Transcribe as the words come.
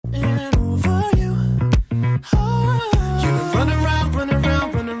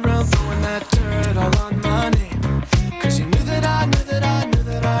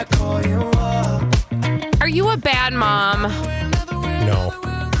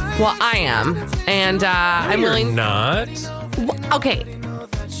Well, I am. And I'm willing. Not. Okay.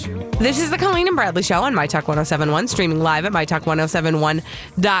 This is the Colleen and Bradley Show on My Talk 1071, streaming live at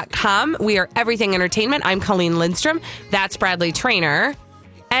MyTalk1071.com. We are everything entertainment. I'm Colleen Lindstrom. That's Bradley Trainer.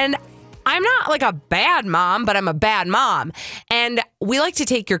 And I'm not like a bad mom, but I'm a bad mom. And we like to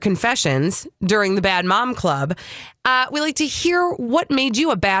take your confessions during the Bad Mom Club. We like to hear what made you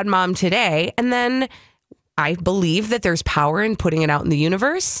a bad mom today. And then I believe that there's power in putting it out in the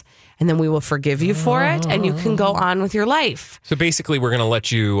universe. And then we will forgive you for it, and you can go on with your life. So basically, we're going to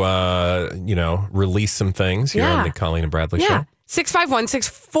let you, release some things here on the Colleen and Bradley Show.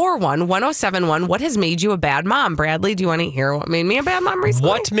 651-641-1071. What has made you a bad mom? Bradley, do you want to hear what made me a bad mom recently?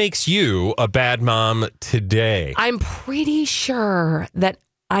 What makes you a bad mom today? I'm pretty sure that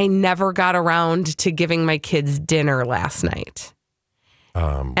I never got around to giving my kids dinner last night.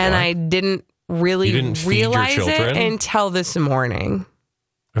 And I didn't really realize it until this morning.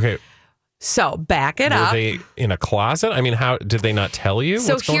 Okay. So back it up. Were they in a closet? I mean, how did they not tell you?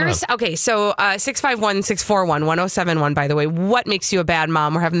 So What's going on? okay. So 651-641-1071. By the way, what makes you a bad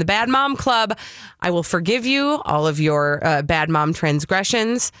mom? We're having the Bad Mom Club. I will forgive you all of your bad mom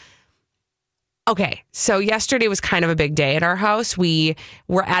transgressions. Okay. So yesterday was kind of a big day at our house. We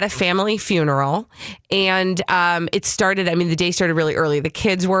were at a family funeral, and it started. I mean, the day started really early. The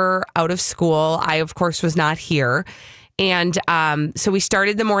kids were out of school. I, of course, was not here. And so we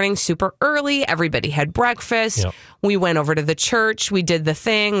started the morning super early. Everybody had breakfast. Yep. We went over to the church. We did the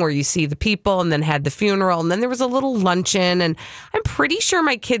thing where you see the people and then had the funeral. And then there was a little luncheon. And I'm pretty sure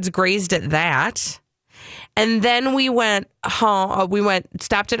my kids grazed at that. And then we went home.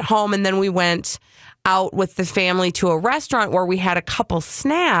 Stopped at home. And then we went out with the family to a restaurant where we had a couple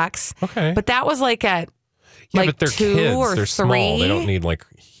snacks. Okay. But that was like at but they're 2 kids. or They're 3. small. They don't need like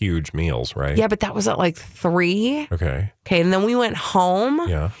huge meals, right? Yeah, but that was at like 3. Okay. And then we went home.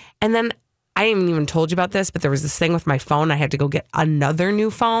 Yeah. And then I haven't even told you about this, but there was this thing with my phone. I had to go get another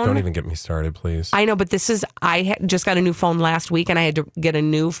new phone. Don't even get me started, please. I know, but I just got a new phone last week, and I had to get a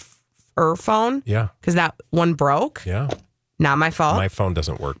new phone. Yeah. Because that one broke. Yeah. Not my fault. My phone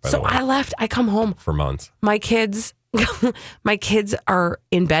doesn't work, by the way. So I left. I come home. For months. My kids are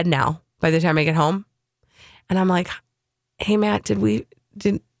in bed now by the time I get home. And I'm like, hey, Matt, did we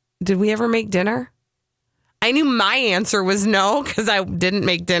ever make dinner? I knew my answer was no because I didn't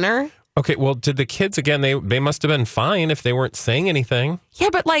make dinner. Okay, well, did the kids, again, they must have been fine if they weren't saying anything. Yeah,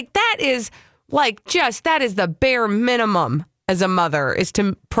 but that is the bare minimum as a mother is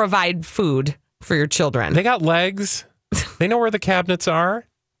to provide food for your children. They got legs. They know where the cabinets are.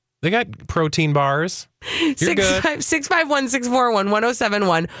 They got protein bars. You're good.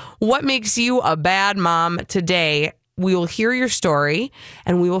 651-641-1071. What makes you a bad mom today? We will hear your story,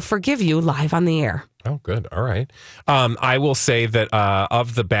 and we will forgive you live on the air. Oh, good. All right. I will say that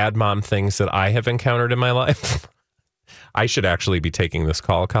of the bad mom things that I have encountered in my life, I should actually be taking this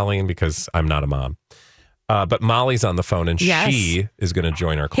call, Colleen, because I'm not a mom. But Molly's on the phone, and she is going to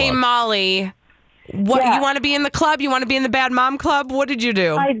join our club. Hey, Molly. What you want to be in the club? You want to be in the Bad Mom Club? What did you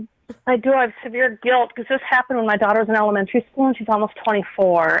do? I do. I have severe guilt because this happened when my daughter was in elementary school, and she's almost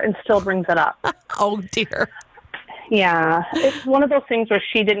 24 and still brings it up. Oh, dear. Yeah. It's one of those things where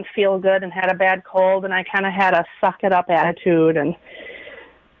she didn't feel good and had a bad cold, and I kind of had a suck-it-up attitude and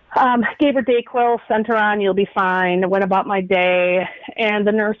gave her Dayquil, sent her on, you'll be fine. I went about my day, and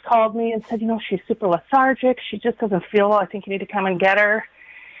the nurse called me and said, she's super lethargic. She just doesn't feel well. I think you need to come and get her.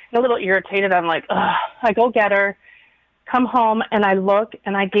 And a little irritated. I'm like, ugh. I go get her. Come home, and I look,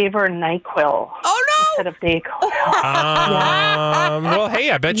 and I gave her NyQuil. Oh, no! Instead of Dayquil. Well,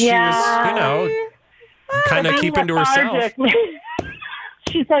 hey, I bet she was, kind of keeping to herself.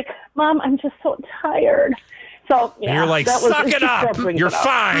 She's like, Mom, I'm just so tired. So, and you're like, suck it up. You're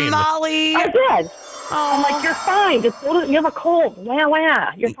fine. Molly. I did. I'm like, you're fine. You have a cold.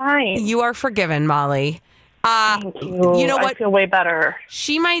 Wah. You're fine. You are forgiven, Molly. Thank you. You know what? I feel way better.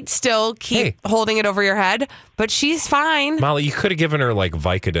 She might still keep holding it over your head, but she's fine. Molly, you could have given her like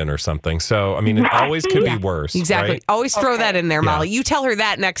Vicodin or something. So, I mean, it always could be worse. Exactly. Right? Always throw that in there, Molly. You tell her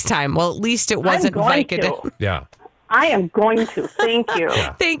that next time. Well, at least it wasn't Vicodin. Yeah. I am going to. Thank you.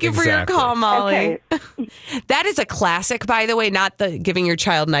 Thank you for your call, Molly. Okay. That is a classic, by the way, not the giving your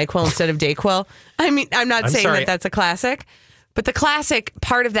child NyQuil instead of Dayquil. I mean, I'm not saying that that's a classic, but the classic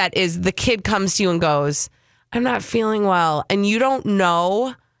part of that is the kid comes to you and goes, I'm not feeling well. And you don't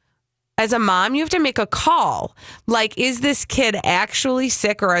know. as a mom, you have to make a call. Like, is this kid actually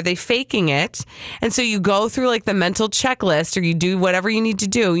sick or are they faking it? And so you go through like the mental checklist or you do whatever you need to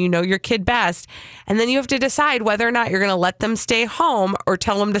do. You know your kid best. And then you have to decide whether or not you're going to let them stay home or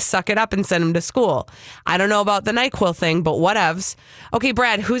tell them to suck it up and send them to school. I don't know about the NyQuil thing, but whatevs. Okay,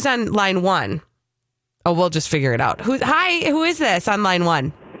 Brad, who's on line 1? Oh, we'll just figure it out. Hi, who is this on line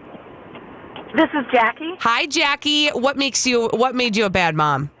 1? This is Jackie. Hi, Jackie. What made you a bad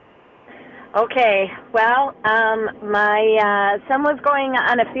mom? Okay, well, my son was going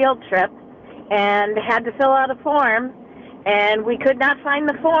on a field trip and had to fill out a form, and we could not find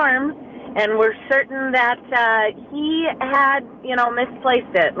the form, and we're certain that he had,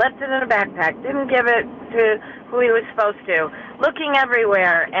 misplaced it, left it in a backpack, didn't give it to who he was supposed to, looking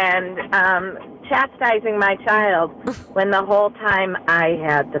everywhere, and chastising my child when the whole time I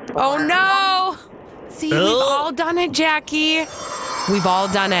had the form. Oh, no. See, we've all done it, Jackie. We've all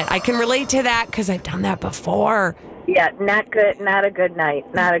done it. I can relate to that because I've done that before. Yeah, not good. Not a good night.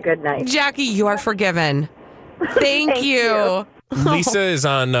 Not a good night. Jackie, you are forgiven. Thank you. Lisa is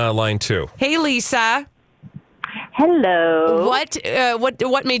on line 2. Hey, Lisa. Hello.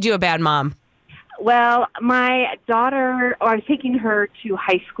 What made you a bad mom? Well, my daughter, I was taking her to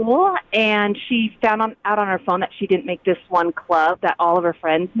high school, and she found out on her phone that she didn't make this one club that all of her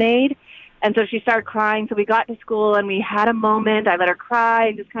friends made. And so she started crying. So we got to school, and we had a moment. I let her cry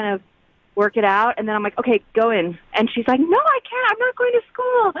and just kind of work it out. And then I'm like, okay, go in. And she's like, no, I can't. I'm not going to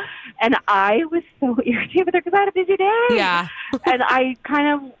school. And I was so irritated with her because I had a busy day. Yeah. And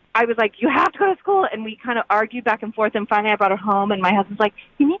I was like, you have to go to school. And we kind of argued back and forth. And finally I brought her home. And my husband's like,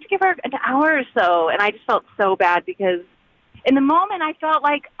 you need to give her an hour or so. And I just felt so bad because in the moment I felt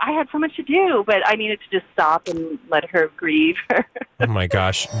like I had so much to do. But I needed to just stop and let her grieve. Oh, my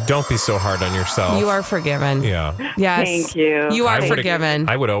gosh. Don't be so hard on yourself. You are forgiven. Yeah. Yes. Thank you. You are forgiven.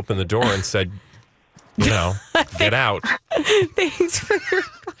 I would open the door and said, get out. Thanks for your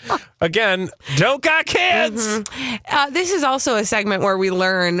Again, don't got kids. Mm-hmm. This is also a segment where we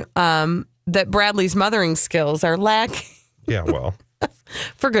learn that Bradley's mothering skills are lacking. Yeah, well.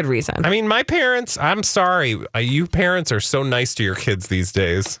 For good reason. I mean, my parents, I'm sorry. You parents are so nice to your kids these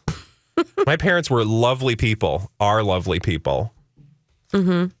days. My parents were lovely people, are lovely people.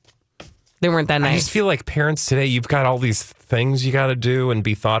 Mm-hmm. They weren't that nice. I just feel like parents today, you've got all these things you got to do and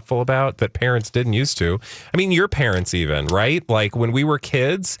be thoughtful about that parents didn't used to. I mean, your parents even, right? Like when we were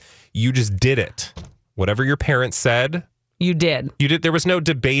kids, you just did it. Whatever your parents said. You did. You did. There was no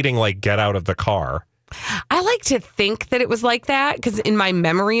debating like get out of the car. I like to think that it was like that because in my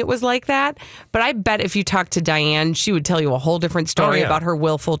memory it was like that. But I bet if you talk to Diane, she would tell you a whole different story about her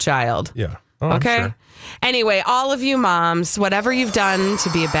willful child. Yeah. Oh, okay. Sure. Anyway, all of you moms, whatever you've done to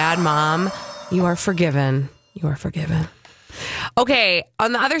be a bad mom, you are forgiven. You are forgiven. Okay,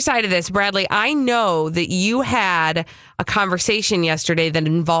 on the other side of this, Bradley, I know that you had a conversation yesterday that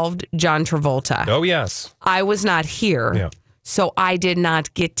involved John Travolta. Oh, yes. I was not here, so I did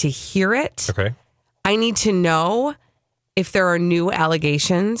not get to hear it. Okay. I need to know if there are new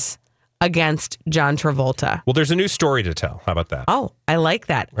allegations against John Travolta. Well, there's a new story to tell. How about that? Oh, I like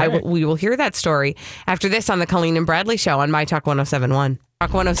that. Right. We will hear that story after this on the Colleen and Bradley Show on My Talk 1071.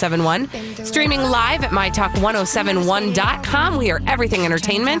 Talk 1071, streaming live at mytalk1071.com. We are everything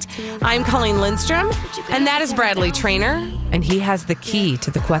entertainment. I'm Colleen Lindstrom, and that is Bradley Trainer, and he has the key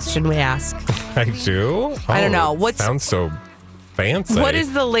to the question we ask. I do? I don't know. Sounds so fancy. What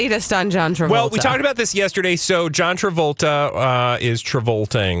is the latest on John Travolta? Well, we talked about this yesterday. So John Travolta is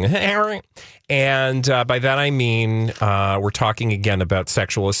Travolting. And by that I mean we're talking again about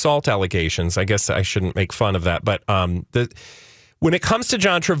sexual assault allegations. I guess I shouldn't make fun of that. But when it comes to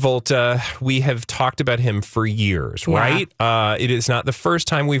John Travolta, we have talked about him for years, right? It is not the first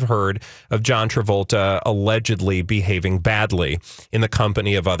time we've heard of John Travolta allegedly behaving badly in the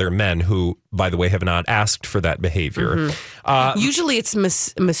company of other men who, by the way, have not asked for that behavior. Usually it's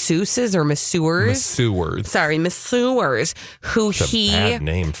masseuses or masseurs. Masseurs. Sorry, masseurs who It's a bad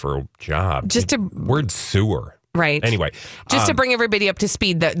name for a job. Word sewer. Right. Anyway. Just to bring everybody up to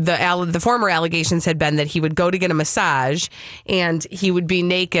speed, the former allegations had been that he would go to get a massage and he would be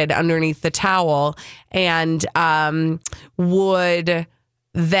naked underneath the towel and would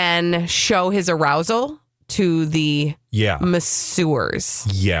then show his arousal to the masseurs.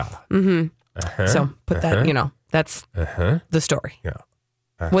 Yeah. Mm-hmm. So put that, that's the story. Yeah.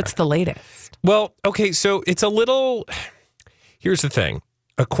 What's the latest? Well, okay, so it's a little... Here's the thing.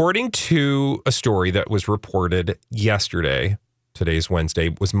 According to a story that was reported yesterday, today's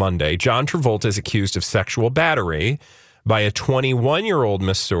Wednesday, was Monday, John Travolta is accused of sexual battery by a 21-year-old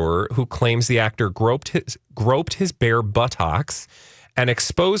masseur who claims the actor groped his bare buttocks and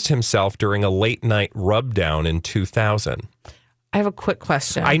exposed himself during a late night rub down in 2000. I have a quick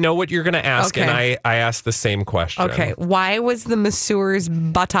question. I know what you're going to ask, Okay. and I asked the same question. Okay. Why was the masseur's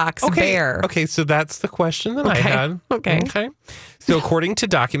buttocks bare? Okay, so that's the question that I had. Okay. So according to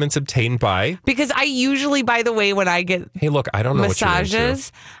documents obtained by... Because I usually, by the way, when I get Hey, look, I don't know what you're into.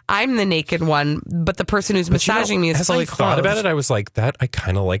 massages, I'm the naked one, but the person who's massaging me is as fully I thought about clothed. it, I was like, I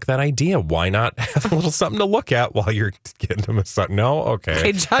kind of like that idea. Why not have a little something to look at while you're getting a massage? No? Okay.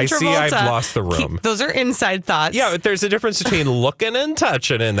 Okay, John I see Travolta, I've lost the room. Those are inside thoughts. Yeah, but there's a difference between looking and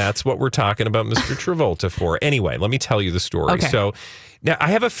touching, and that's what we're talking about Mr. Travolta for. Anyway, let me tell you the story. Okay. So now I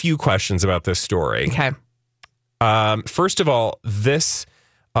have a few questions about this story. Okay. First of all, this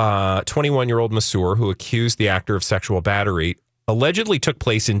 21-year-old masseur who accused the actor of sexual battery allegedly took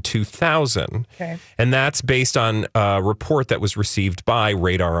place in 2000. Okay. And that's based on a report that was received by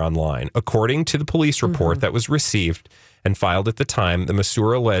Radar Online. According to the police report that was received and filed at the time, the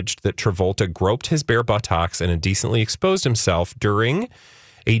masseur alleged that Travolta groped his bare buttocks and indecently exposed himself during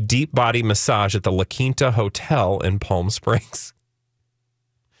a deep body massage at the La Quinta Hotel in Palm Springs.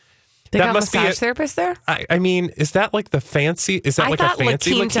 They That got must be massage it. therapists there? I mean, is that like the fancy? Is that I like a thought La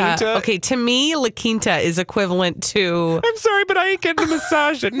fancy La Quinta. Quinta? Okay, to me, La Quinta is equivalent to... I'm sorry, but I ain't getting a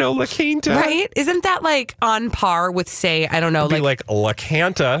massage at no La Quinta. Right? Isn't that like on par with, say, I don't know, It'd be like La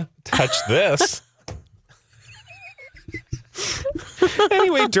Quinta, touch this.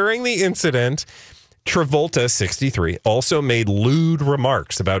 Anyway, during the incident, Travolta, 63, also made lewd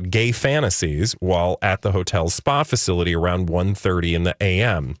remarks about gay fantasies while at the hotel's spa facility around 1:30 in the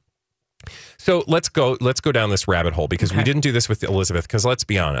a.m. So let's go down this rabbit hole because we didn't do this with Elizabeth because let's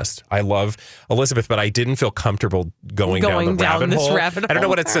be honest, I love Elizabeth, but I didn't feel comfortable going down the rabbit this hole. rabbit I don't know hole.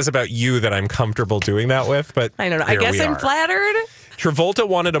 what it says about you that I'm comfortable doing that with, but I don't know. I here guess we I'm are. flattered. Travolta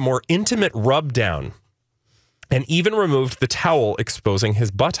wanted a more intimate rub down and even removed the towel exposing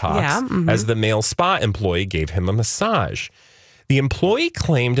his buttocks as the male spa employee gave him a massage. The employee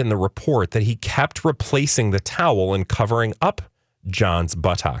claimed in the report that he kept replacing the towel and covering up John's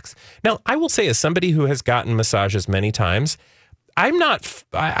buttocks. Now, I will say, as somebody who has gotten massages many times, I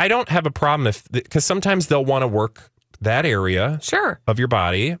don't have a problem because sometimes they'll want to work that area Sure. of your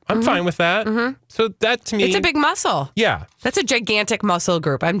body. I'm fine with that. So that to me, It's a big muscle. yeah. That's a gigantic muscle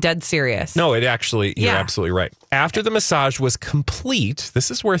group. I'm dead serious. No, it actually, you're Yeah. absolutely right. After the massage was complete,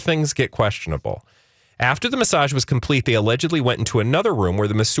 this is where things get questionable. After the massage was complete, they allegedly went into another room where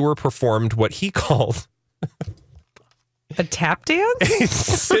the masseur performed what he called A tap dance? a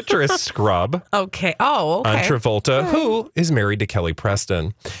citrus scrub Okay. Oh, on okay. Travolta, who is married to Kelly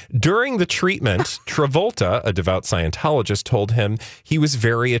Preston. During the treatment, Travolta, a devout Scientologist, told him he was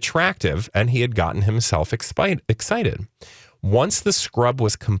very attractive and he had gotten himself excited. Once the scrub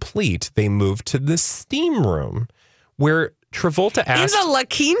was complete, they moved to the steam room where Travolta asked... In the La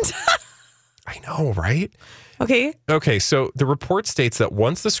Quinta? I know, right? Okay. Okay, so the report states that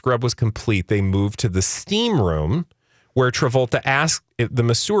once the scrub was complete, they moved to the steam room where Travolta asked the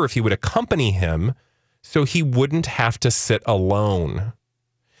masseur if he would accompany him so he wouldn't have to sit alone.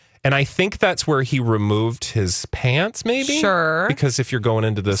 And I think that's where he removed his pants, maybe? Sure. Because if you're going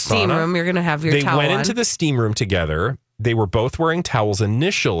into the Steam sauna, room, you're going to have your they towel went on. into the steam room together. They were both wearing towels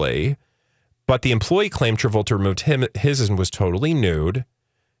initially, but the employee claimed Travolta removed his and was totally nude.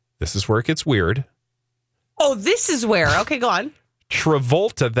 This is where it gets weird. Oh, this is where. Okay, go on.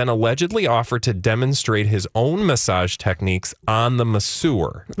 Travolta then allegedly offered to demonstrate his own massage techniques on the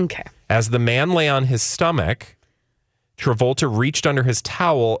masseur. Okay. As the man lay on his stomach, Travolta reached under his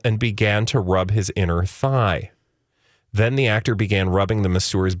towel and began to rub his inner thigh. Then the actor began rubbing the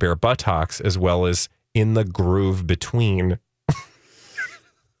masseur's bare buttocks as well as in the groove between.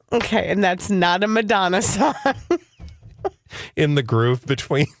 Okay, and that's not a Madonna song. In the groove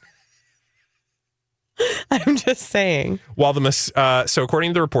between. I'm just saying. While so according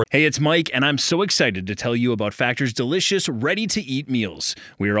to the report, Hey, it's Mike, and I'm so excited to tell you about Factor's delicious, ready-to-eat meals.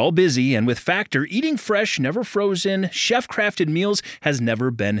 We are all busy, and with Factor, eating fresh, never frozen, chef-crafted meals has never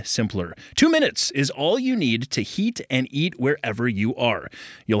been simpler. 2 minutes is all you need to heat and eat wherever you are.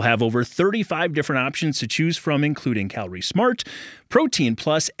 You'll have over 35 different options to choose from, including Calorie Smart, Protein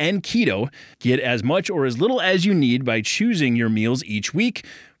Plus, and Keto. Get as much or as little as you need by choosing your meals each week.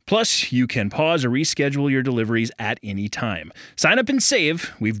 Plus, you can pause or reschedule your deliveries at any time. Sign up and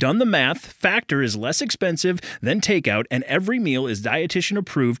save. We've done the math. Factor is less expensive than takeout, and every meal is dietitian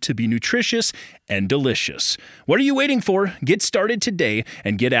approved to be nutritious and delicious. What are you waiting for? Get started today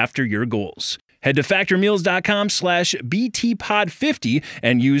and get after your goals. Head to factormeals.com/BTPod50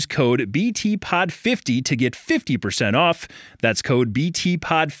 and use code BTPod50 to get 50% off. That's code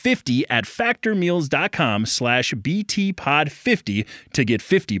BTPod50 at factormeals.com/BTPod50 to get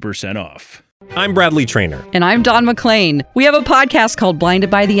 50% off. I'm Bradley Trainer. And I'm Don McClain. We have a podcast called Blinded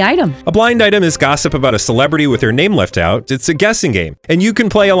by the Item. A blind item is gossip about a celebrity with their name left out. It's a guessing game, and you can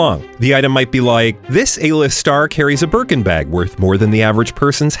play along. The item might be like, this A-list star carries a Birkin bag worth more than the average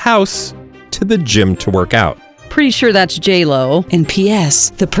person's house to the gym to work out. Pretty sure that's J-Lo. And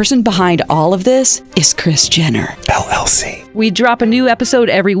P.S. the person behind all of this is Kris Jenner, LLC. We drop a new episode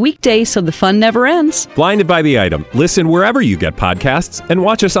every weekday so the fun never ends. Blinded by the Item. Listen wherever you get podcasts and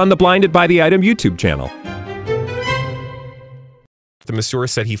watch us on the Blinded by the Item YouTube channel. The masseur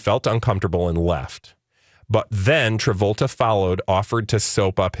said he felt uncomfortable and left. But then Travolta followed, offered to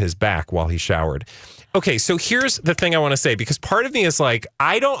soap up his back while he showered. Okay, so here's the thing I want to say, because part of me is like,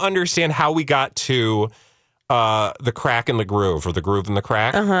 I don't understand how we got to the crack in the groove, or the groove in the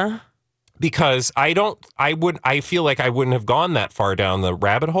crack. Because I feel like I wouldn't have gone that far down the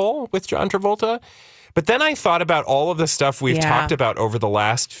rabbit hole with John Travolta. But then I thought about all of the stuff we've talked about over the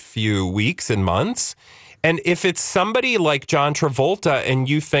last few weeks and months. And if it's somebody like John Travolta and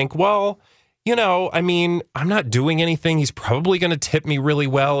you think, well, you know, I mean, I'm not doing anything. He's probably going to tip me really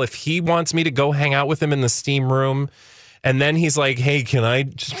well. If he wants me to go hang out with him in the steam room, and then he's like, hey, can I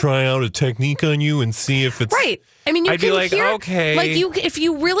just try out a technique on you and see if it's right. I mean, I'd be like, okay. Like if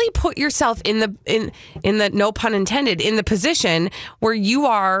you really put yourself in the no pun intended, in the position where you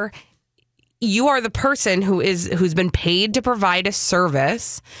are the person who's been paid to provide a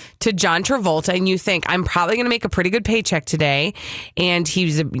service to John Travolta, and you think, I'm probably going to make a pretty good paycheck today, and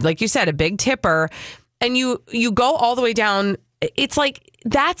he's, like you said, a big tipper, and you go all the way down. It's like,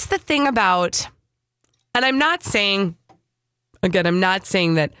 that's the thing about, and I'm not saying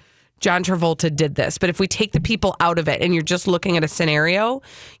that John Travolta did this, but if we take the people out of it and you're just looking at a scenario,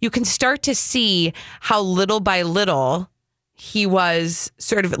 you can start to see how little by little he was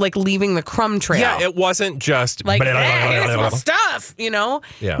sort of like leaving the crumb trail. Yeah, it wasn't just like, here's my stuff, you know?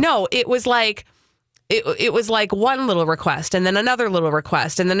 Yeah. No, it was like, it was like one little request and then another little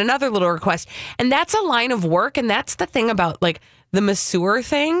request and then another little request. And that's a line of work. And that's the thing about like the masseur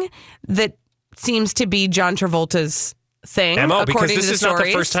thing that seems to be John Travolta's thing, MO, because this is not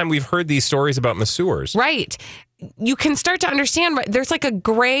the first time we've heard these stories about masseurs. Right. You can start to understand, there's like a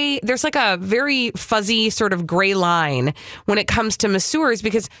very fuzzy sort of gray line when it comes to masseurs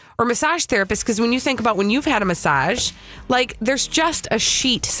or massage therapists, because when you think about when you've had a massage, like there's just a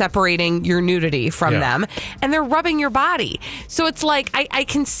sheet separating your nudity from them and they're rubbing your body. So it's like, I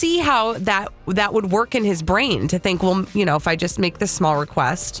can see how that would work in his brain to think, well, you know, if I just make this small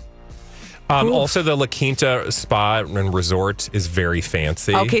request. Also, the La Quinta Spa and Resort is very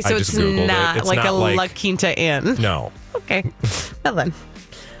fancy. Okay, so I just it's Googled not it. It's like not a like La Quinta Inn. No. Okay. Well then,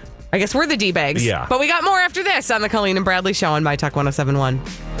 I guess we're the D-bags. Yeah. But we got more after this on the Colleen and Bradley Show on My Talk 107.1.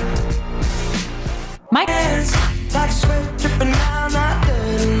 Mike. Like sweat dripping down that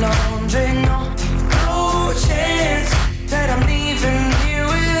dirty laundry. No chance that I'm leaving here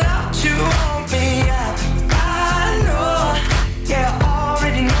without you on me. I know, yeah, I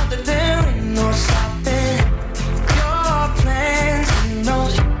already know that there ain't no stopping your plans and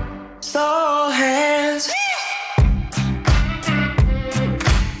those slow hands.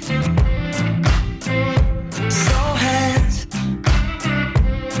 Slow hands.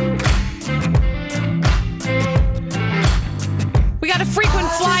 We got a frequent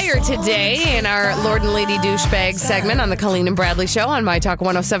flyer today in our Lord and Lady Douchebag segment on the Colleen and Bradley Show on My Talk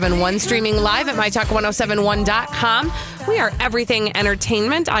 107.1, streaming live at MyTalk1071.com. We are everything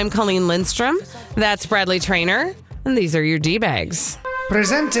entertainment. I'm Colleen Lindstrom. That's Bradley Trainer. And these are your D-bags.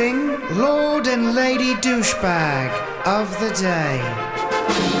 Presenting Lord and Lady Douchebag of the Day.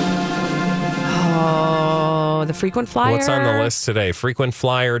 Oh, the frequent flyer. What's on the list today? Frequent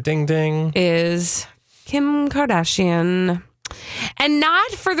flyer, ding, ding. Is Kim Kardashian. And not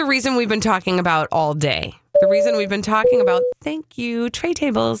for the reason we've been talking about all day. The reason we've been talking about, thank you, tray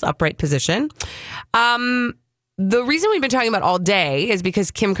tables, upright position. The reason we've been talking about all day is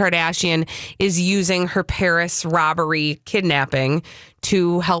because Kim Kardashian is using her Paris robbery kidnapping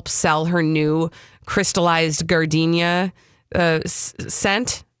to help sell her new crystallized gardenia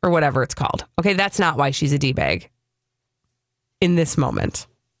scent or whatever it's called. Okay, that's not why she's a D-bag in this moment.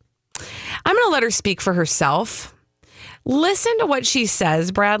 I'm going to let her speak for herself. Listen to what she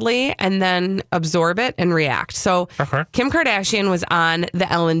says, Bradley, and then absorb it and react. So Kim Kardashian was on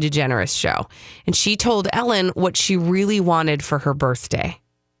the Ellen DeGeneres show, and she told Ellen what she really wanted for her birthday.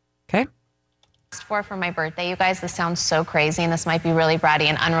 Okay? For my birthday, you guys. This sounds so crazy, and this might be really bratty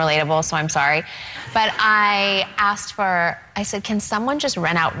and unrelatable, so I'm sorry. But I said, can someone just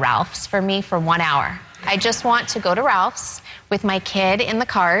rent out Ralph's for me for 1 hour? I just want to go to Ralph's with my kid in the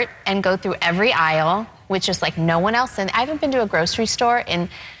cart and go through every aisle with just like no one else. And I haven't been to a grocery store in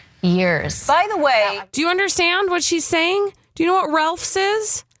years. By the way, do you understand what she's saying? Do you know what Ralph's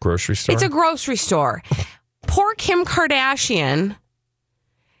is? Grocery store? It's a grocery store. Poor Kim Kardashian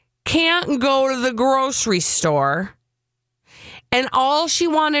can't go to the grocery store, and all she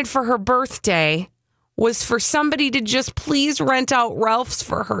wanted for her birthday was for somebody to just please rent out Ralph's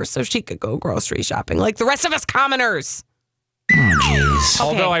for her so she could go grocery shopping like the rest of us commoners. Jeez.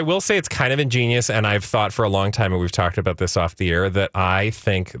 Although I will say it's kind of ingenious, and I've thought for a long time, and we've talked about this off the air, that I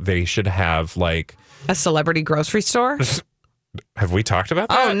think they should have like a celebrity grocery store. Have we talked about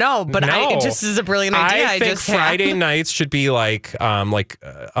that? Oh no, but no. It just is a brilliant idea. I think Friday nights should be like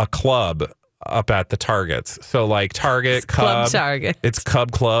a club up at the Targets. So like Target, Cub, Club Target. It's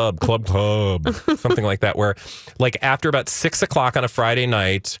Club, something like that. Where like after about 6 o'clock on a Friday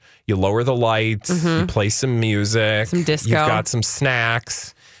night, you lower the lights, you play some music, some disco. You've got some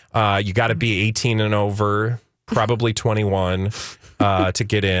snacks. You got to be 18 and over, probably 21. To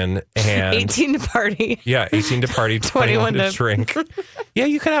get in, and 18 to party. Yeah, 18 to party, 21 to drink. Yeah,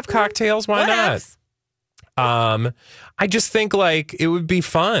 you could have cocktails. Why not? I just think like it would be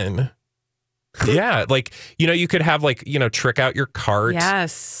fun. Yeah, like you could have like trick out your cart.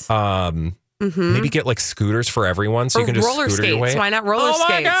 Yes. Maybe get like scooters for everyone, so you can just roller scooter skates. your way. Why not roller skates?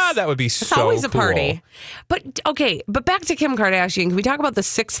 Oh my God, that would be so It's always a cool. party. But back to Kim Kardashian. Can we talk about the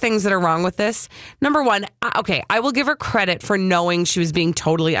 6 things that are wrong with this? Number 1, I will give her credit for knowing she was being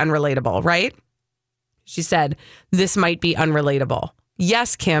totally unrelatable, right? She said, this might be unrelatable.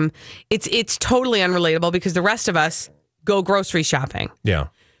 Yes, Kim, it's totally unrelatable because the rest of us go grocery shopping. Yeah.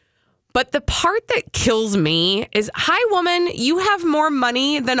 But the part that kills me is, hi, woman, you have more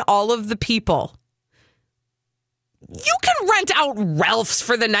money than all of the people. You can rent out Ralph's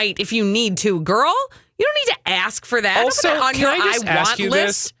for the night if you need to, girl. You don't need to ask for that. Also, Don't put it on can your I just ask you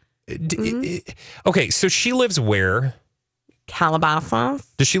list. this? Okay, so she lives where? Calabasas.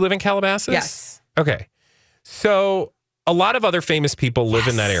 Does she live in Calabasas? Yes. Okay. So a lot of other famous people live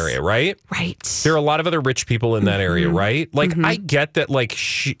in that area, right? Right. There are a lot of other rich people in that area, right? Like, I get that, like,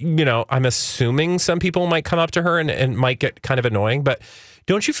 she, I'm assuming some people might come up to her and might get kind of annoying, but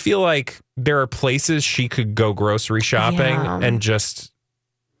don't you feel like there are places she could go grocery shopping and just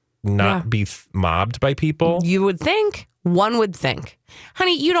not be mobbed by people? You would think. One would think.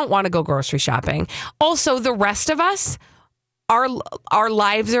 Honey, you don't want to go grocery shopping. Also, the rest of us, our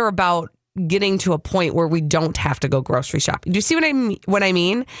lives are about getting to a point where we don't have to go grocery shopping. Do you see what I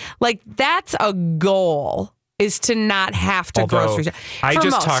mean? Like, that's a goal, is to not have to grocery shop. I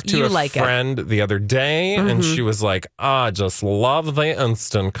just talked to a friend the other day, and she was like, I just love the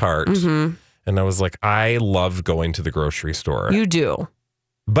Instant Cart. And I was like, I love going to the grocery store. You do.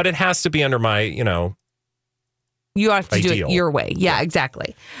 But it has to be under my, you have to ideal. do it your way. Yeah,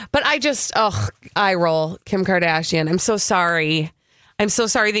 exactly. But I roll. Kim Kardashian, I'm so sorry. I'm so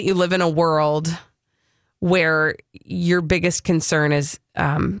sorry that you live in a world where your biggest concern is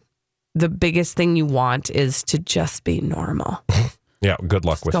the biggest thing you want is to just be normal. Yeah, good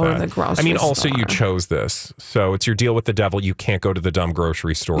luck with go that. to the grocery I mean, also store. you chose this, so it's your deal with the devil. You can't go to the dumb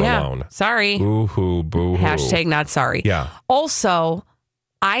grocery store alone. Sorry. Boo-hoo, boo-hoo. Hashtag not sorry. Yeah. Also,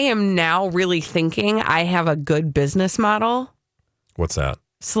 I am now really thinking I have a good business model. What's that?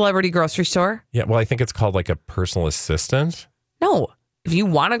 Celebrity grocery store. Yeah, well, I think it's called like a personal assistant. No. If you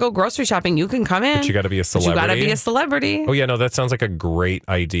want to go grocery shopping, you can come in. But you got to be a celebrity. But you got to be a celebrity. Oh, yeah, no, that sounds like a great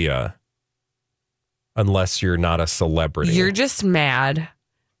idea. Unless you're not a celebrity. You're just mad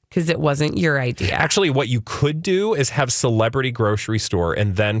because it wasn't your idea. Actually, what you could do is have celebrity grocery store,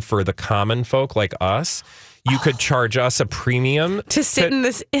 and then for the common folk like us, you could charge us a premium to sit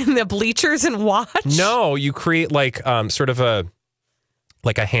in the bleachers and watch. No, you create like sort of a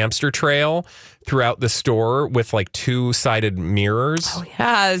hamster trail throughout the store with like 2-sided mirrors. Oh,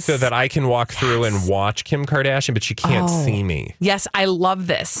 yes. So that I can walk through and watch Kim Kardashian, but she can't see me. Yes, I love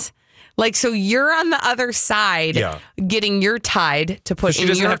this. Like, so you're on the other side getting your Tide to put in your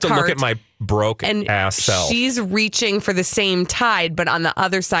cart. She doesn't have to look at my broke ass self. She's reaching for the same Tide, but on the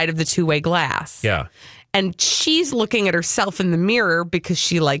other side of the two-way glass. Yeah. And she's looking at herself in the mirror because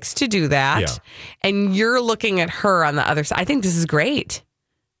she likes to do that. Yeah. And you're looking at her on the other side. I think this is great.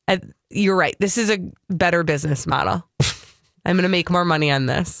 You're right. This is a better business model. I'm going to make more money on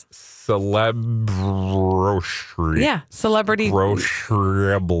this. Grocery. Yeah, celebrity.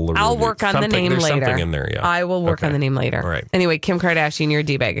 Grocery. I'll work on the name later. There's something in there, yeah. I will work on the name later. All right. Anyway, Kim Kardashian, you're a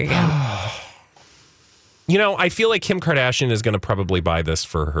D-bag again. I feel like Kim Kardashian is going to probably buy this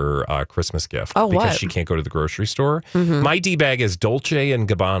for her Christmas gift. Oh, because what? she can't go to the grocery store. My D-bag is Dolce &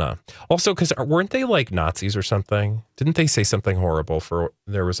 Gabbana. Also, because weren't they like Nazis or something? Didn't they say something horrible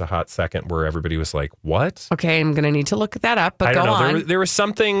there was a hot second where everybody was like, what? Okay, I'm going to need to look that up, but I don't go know. on. There was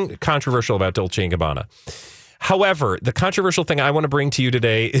something controversial about Dolce & Gabbana. However, the controversial thing I want to bring to you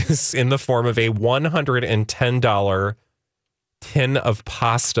today is in the form of a $110 tin of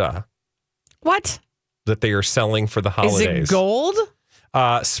pasta. What? That they are selling for the holidays. Is it gold?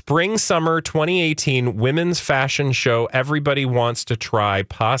 Spring Summer 2018 women's fashion show. Everybody wants to try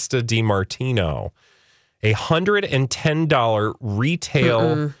Pasta Di Martino. A $110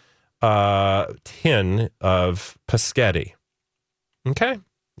 retail tin of paschetti. Okay.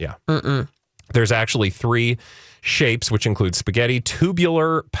 Yeah. There's actually 3 shapes, which include spaghetti,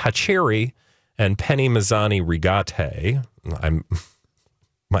 tubular paccheri, and penny mazzani rigate.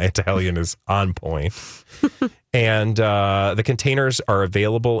 My Italian is on point. And the containers are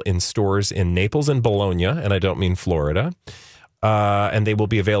available in stores in Naples and Bologna, and I don't mean Florida. And they will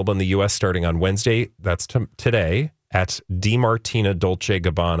be available in the U.S. starting on Wednesday. That's today at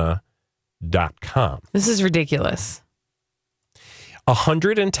DiMartinaDolceGabbana.com. This is ridiculous.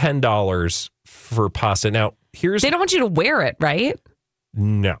 $110 for pasta. Now, They don't want you to wear it, right?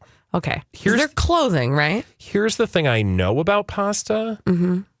 No. Okay. They're clothing, right? Here's the thing I know about pasta.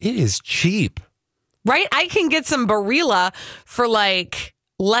 It is cheap. Right? I can get some Barilla for like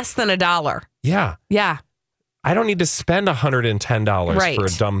less than $1. Yeah. Yeah. I don't need to spend $110 for a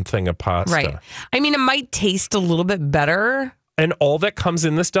dumb thing of pasta. Right. I mean, it might taste a little bit better. And all that comes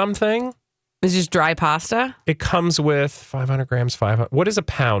in this dumb thing is just dry pasta. It comes with 500 grams. What is a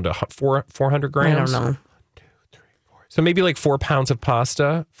pound? 400 grams? I don't know. 1, 2, 3, 4. So maybe like 4 pounds of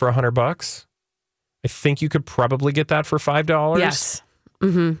pasta for $100. I think you could probably get that for $5. Yes.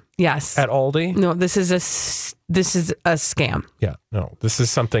 Yes. At Aldi? No, this is a scam. Yeah. No, this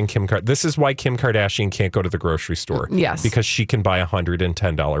is something this is why Kim Kardashian can't go to the grocery store. Yes. Because she can buy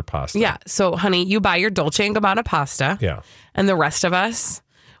 $110 pasta. Yeah. So, honey, you buy your Dolce & Gabbana pasta. Yeah. And the rest of us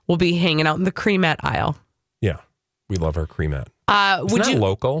will be hanging out in the cremette aisle. Yeah. We love our cremette. Would you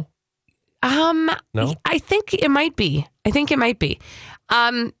local? No. I think it might be.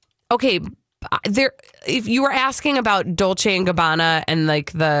 Okay. If you were asking about Dolce & Gabbana and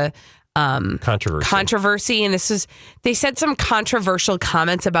like the controversy, and they said some controversial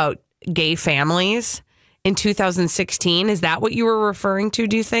comments about gay families in 2016. Is that what you were referring to,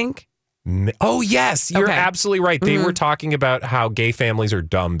 do you think? Oh, yes. You're absolutely right. They were talking about how gay families are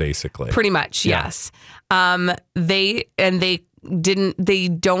dumb, basically. Pretty much, yes. They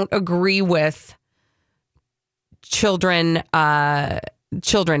don't agree with children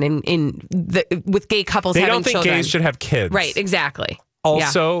with gay couples they having don't think children. gays should have kids. Right, exactly.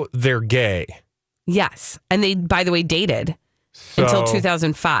 Also, they're gay. Yes. And they, by the way, dated until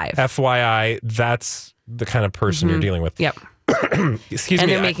 2005. FYI, that's the kind of person you're dealing with. Yep. Excuse me.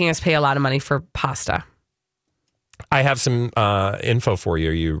 And they're making us pay a lot of money for pasta. I have some info for you.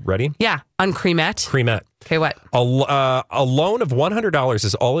 Are you ready? Yeah. On cremette. Cremette. Okay, what? A loan of $100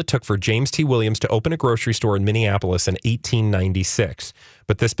 is all it took for James T. Williams to open a grocery store in Minneapolis in 1896.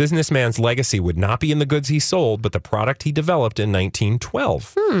 But this businessman's legacy would not be in the goods he sold, but the product he developed in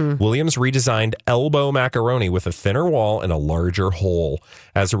 1912. Williams redesigned elbow macaroni with a thinner wall and a larger hole.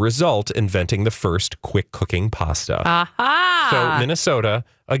 As a result, inventing the first quick cooking pasta. Aha! So Minnesota,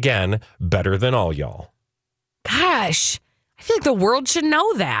 again, better than all y'all. Gosh. I feel like the world should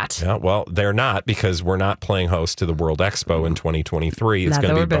know that. Yeah, well, they're not, because we're not playing host to the World Expo in 2023. It's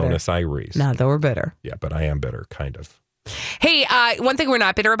going to be Buenos Aires. Not that we're bitter. Yeah, but I am bitter, kind of. Hey, one thing we're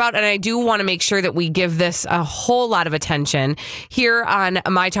not bitter about, and I do want to make sure that we give this a whole lot of attention here on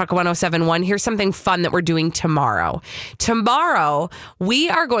My Talk 1071. Here's something fun that we're doing tomorrow. Tomorrow,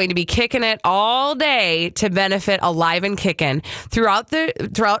 we are going to be kicking it all day to benefit Alive and Kickin'. Throughout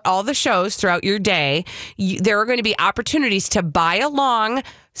all the shows, throughout your day, there are going to be opportunities to buy along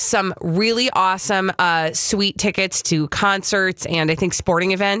some really awesome sweet tickets to concerts and I think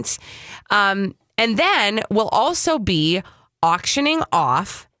sporting events. And then we'll also be auctioning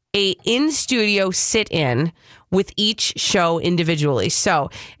off a in-studio sit-in with each show individually.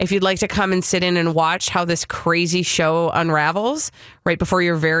 So if you'd like to come and sit in and watch how this crazy show unravels right before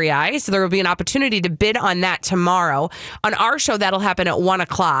your very eyes, there will be an opportunity to bid on that tomorrow. On our show, that'll happen at 1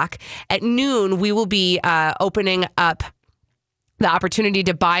 o'clock. At noon, we will be opening up the opportunity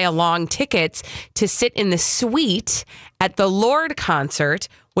to buy along tickets to sit in the suite at the Lorde concert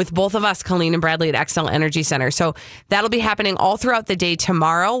with both of us, Colleen and Bradley at XL Energy Center. So that'll be happening all throughout the day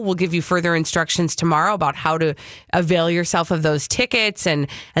tomorrow. We'll give you further instructions tomorrow about how to avail yourself of those tickets and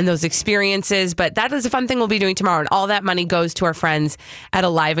those experiences. But that is a fun thing we'll be doing tomorrow. And all that money goes to our friends at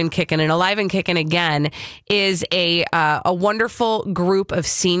Alive and Kickin'. And Alive and Kickin', again, is a wonderful group of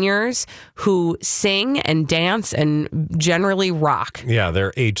seniors who sing and dance and generally rock. Yeah,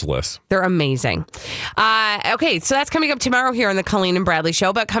 they're ageless. They're amazing. Okay, so that's coming up tomorrow here on the Colleen and Bradley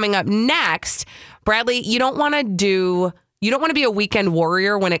Show. But coming up next, Bradley, you don't want to be a weekend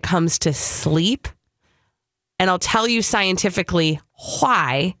warrior when it comes to sleep. And I'll tell you scientifically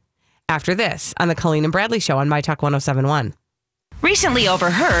why after this on the Colleen and Bradley Show on My Talk 107.1. Recently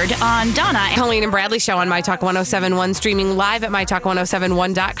overheard on Donna. Colleen and Bradley Show on My Talk 107.1, streaming live at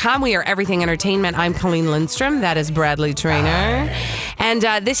MyTalk1071.com. We are Everything Entertainment. I'm Colleen Lindstrom. That is Bradley Traynor. And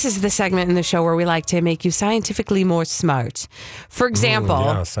this is the segment in the show where we like to make you scientifically more smart. For example...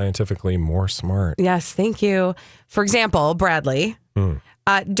 yeah, scientifically more smart. Yes, thank you. For example, Bradley,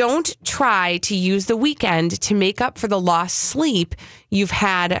 don't try to use the weekend to make up for the lost sleep you've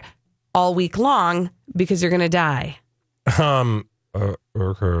had all week long because you're going to die.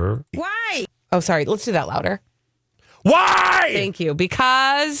 Okay. Why? Oh, sorry. Let's do that louder. Why? Thank you.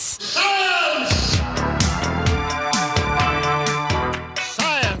 Because... Science!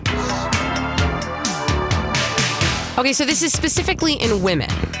 Okay, so this is specifically in women.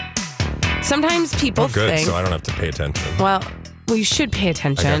 Sometimes people think... so I don't have to pay attention. Well, you should pay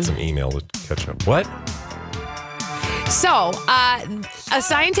attention. I got some email to catch up. What? So, a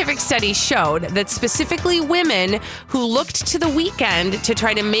scientific study showed that specifically women who looked to the weekend to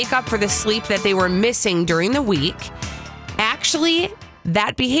try to make up for the sleep that they were missing during the week, actually,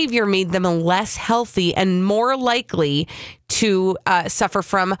 that behavior made them less healthy and more likely to suffer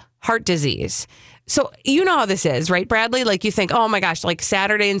from heart disease. So you know how this is, right, Bradley? Like you think, oh my gosh, like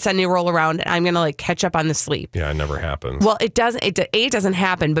Saturday and Sunday roll around, I'm going to like catch up on the sleep. Yeah, it never happens. Well, it doesn't. It doesn't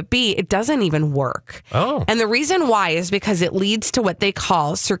happen, but B, it doesn't even work. Oh. And the reason why is because it leads to what they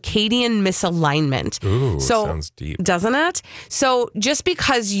call circadian misalignment. Ooh, sounds deep. Doesn't it? So just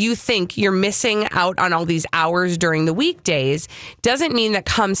because you think you're missing out on all these hours during the weekdays doesn't mean that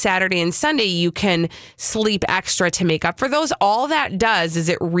come Saturday and Sunday you can sleep extra to make up for those. All that does is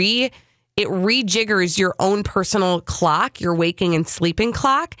it rejiggers your own personal clock, your waking and sleeping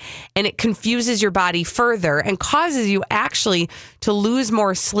clock, and it confuses your body further and causes you actually to lose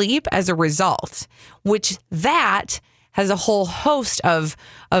more sleep as a result, which that has a whole host of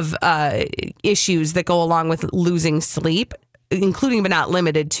issues that go along with losing sleep, including but not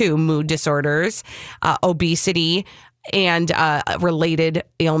limited to mood disorders, obesity, and related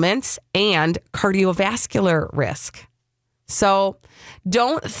ailments, and cardiovascular risk. So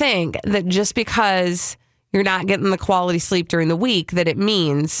don't think that just because you're not getting the quality sleep during the week that it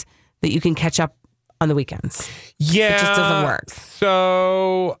means that you can catch up on the weekends. Yeah. It just doesn't work.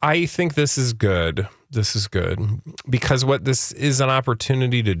 So I think this is good. This is good because what this is an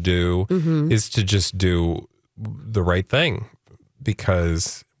opportunity to do is to just do the right thing,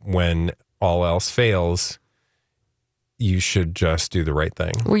 because when all else fails, you should just do the right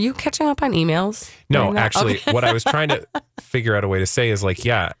thing. Were you catching up on emails? No, actually, what I was trying to figure out a way to say is like,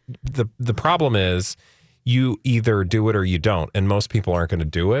 yeah, the problem is you either do it or you don't. And most people aren't going to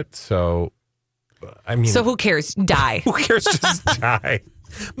do it. So, I mean. So who cares? Die. Who cares? Just die.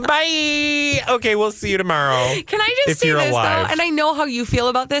 Bye. Okay, we'll see you tomorrow. Can I just say this, though? And I know how you feel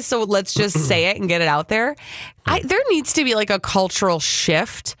about this, so let's just say it and get it out there. There needs to be like a cultural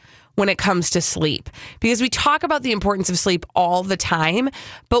shift when it comes to sleep, because we talk about the importance of sleep all the time.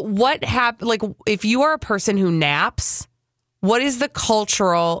 But what happens, like if you are a person who naps, what is the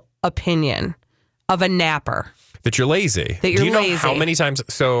cultural opinion of a napper? That you're lazy. That you're Do you know lazy. how many times?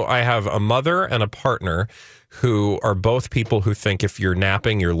 So I have a mother and a partner who are both people who think if you're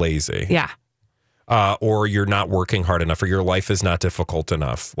napping, you're lazy. Yeah. Or you're not working hard enough, or your life is not difficult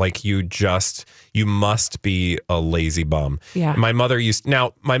enough. Like you must be a lazy bum. Yeah. My mother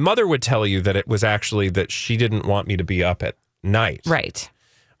would tell you that it was actually that she didn't want me to be up at night. Right.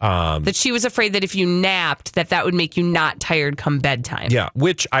 That she was afraid that if you napped, that would make you not tired come bedtime. Yeah,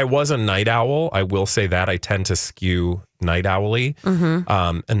 which I was a night owl. I will say that I tend to skew night owly.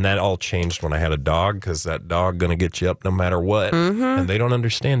 And that all changed when I had a dog, because that dog going to get you up no matter what. And they don't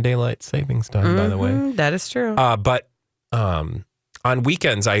understand daylight savings time, by the way. That is true. But on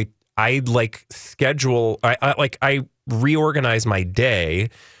weekends, I like schedule, I reorganize my day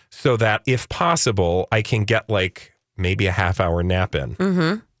so that if possible, I can get like maybe a half hour nap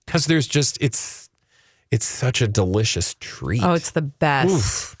in. Because there's just, It's such a delicious treat. Oh, it's the best.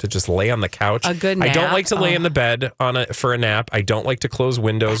 Oof, to just lay on the couch. A good nap. I don't like to lay in the bed for a nap. I don't like to close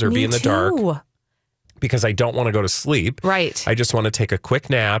windows or be in the dark because I don't want to go to sleep. Right. I just want to take a quick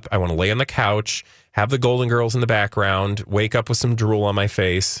nap. I want to lay on the couch, have the Golden Girls in the background, wake up with some drool on my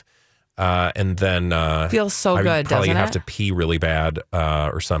face, and then feels so good, doesn't it? Probably have to pee really bad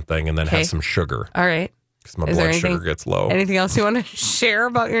or something, and then have some sugar. All right. Because my blood sugar gets low. Anything else you want to share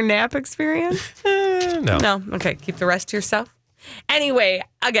about your nap experience? No. No? Okay. Keep the rest to yourself. Anyway,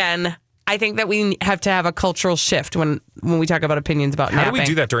 again, I think that we have to have a cultural shift when we talk about opinions about napping. How do we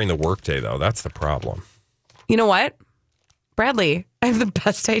do that during the workday, though? That's the problem. You know what? Bradley, I have the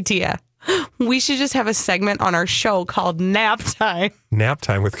best idea. We should just have a segment on our show called Nap Time. Nap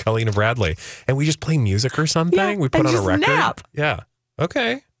Time with Colleen and Bradley. And we just play music or something? Yeah, we put on a record? Nap. Yeah.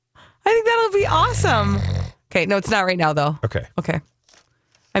 Okay. I think that'll be awesome. Okay, no, it's not right now, though. Okay.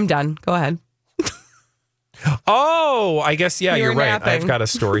 I'm done. Go ahead. Oh, I guess, yeah, you're right. Napping. I've got a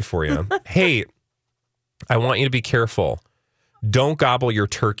story for you. Hey, I want you to be careful. Don't gobble your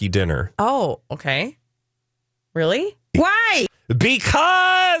turkey dinner. Oh, okay. Really? Why?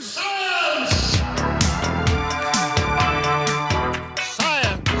 Because...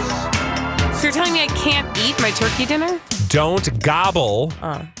 So you're telling me I can't eat my turkey dinner? Don't gobble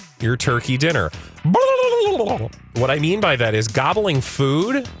your turkey dinner. What I mean by that is gobbling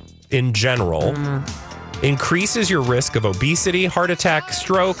food in general increases your risk of obesity, heart attack,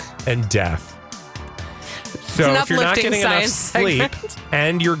 stroke, and death. So if you're not getting enough sleep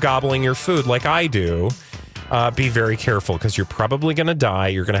and you're gobbling your food like I do, be very careful because you're probably going to die.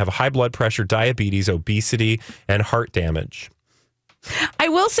 You're going to have high blood pressure, diabetes, obesity, and heart damage. I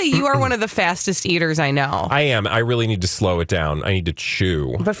will say you are one of the fastest eaters I know. I am. I really need to slow it down. I need to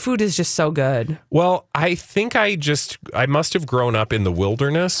chew. But food is just so good. Well, I think I must have grown up in the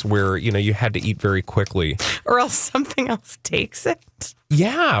wilderness where, you had to eat very quickly. Or else something else takes it.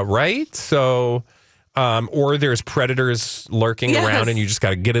 Yeah, right? So, or there's predators lurking around and you just got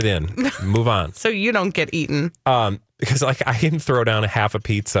to get it in. Move on. So you don't get eaten. Because I can throw down half a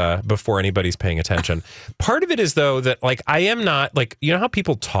pizza before anybody's paying attention. Part of it is, though, that I am not how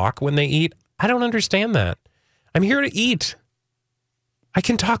people talk when they eat? I don't understand that. I'm here to eat. I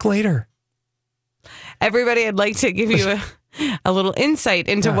can talk later. Everybody, I'd like to give you a little insight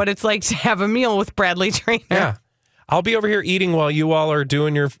into what it's like to have a meal with Bradley Traynor. Yeah. I'll be over here eating while you all are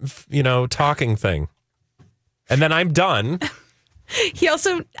doing your, talking thing. And then I'm done.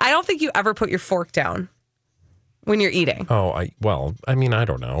 I don't think you ever put your fork down when you're eating. Oh, I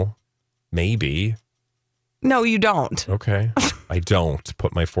don't know. Maybe. No, you don't. Okay. I don't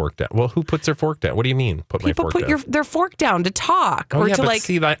put my fork down. Well, who puts their fork down? What do you mean? People put their fork down to talk or to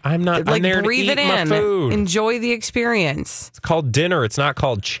see, I'm not. I'm there breathe to eat it in. My food. Enjoy the experience. It's called dinner. It's not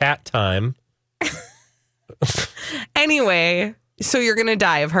called chat time. Anyway, so you're gonna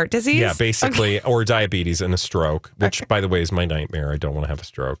die of heart disease? Yeah, basically, or diabetes and a stroke, which, by the way, is my nightmare. I don't want to have a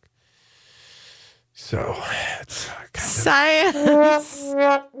stroke. So it's science.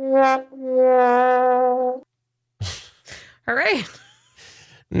 All right.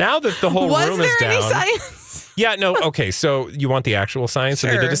 Now that the whole room is down. Was there any science? Yeah, no. Okay, so you want the actual science?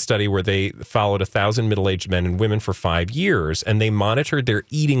 Sure. So they did a study where they followed 1,000 middle-aged men and women for 5 years, and they monitored their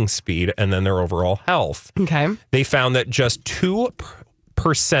eating speed and then their overall health. Okay. They found that just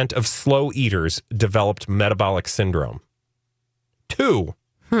 2% of slow eaters developed metabolic syndrome. 2.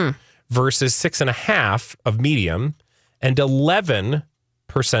 Versus 6.5% of medium and 11%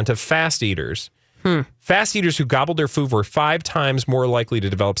 of fast eaters. Fast eaters who gobbled their food were 5 times more likely to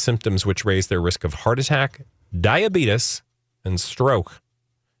develop symptoms which raised their risk of heart attack, diabetes, and stroke.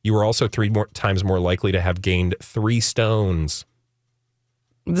 You were also 3 times more likely to have gained 3 stones.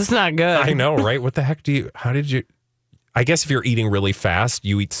 This is not good. I know, right? What the heck how did you... I guess if you're eating really fast,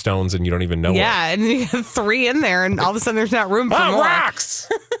 you eat stones and you don't even know it. And you have 3 in there and all of a sudden there's not room for more. Rocks!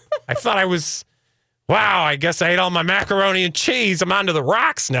 I thought I was... Wow, I guess I ate all my macaroni and cheese. I'm onto the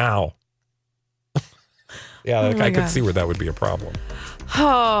rocks now. Yeah, I could see where that would be a problem.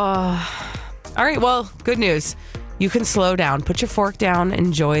 Oh. All right, well, good news. You can slow down. Put your fork down.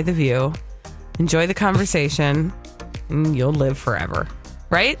 Enjoy the view. Enjoy the conversation. And you'll live forever.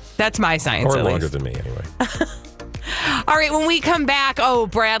 Right? That's my science, or at longer least. Than me, anyway. All right, when we come back,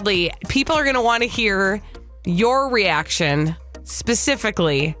 Bradley, people are going to want to hear your reaction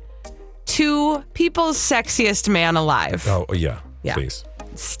specifically to people's sexiest man alive. Oh, yeah. Please.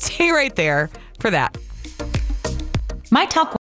 Stay right there for that. My Talk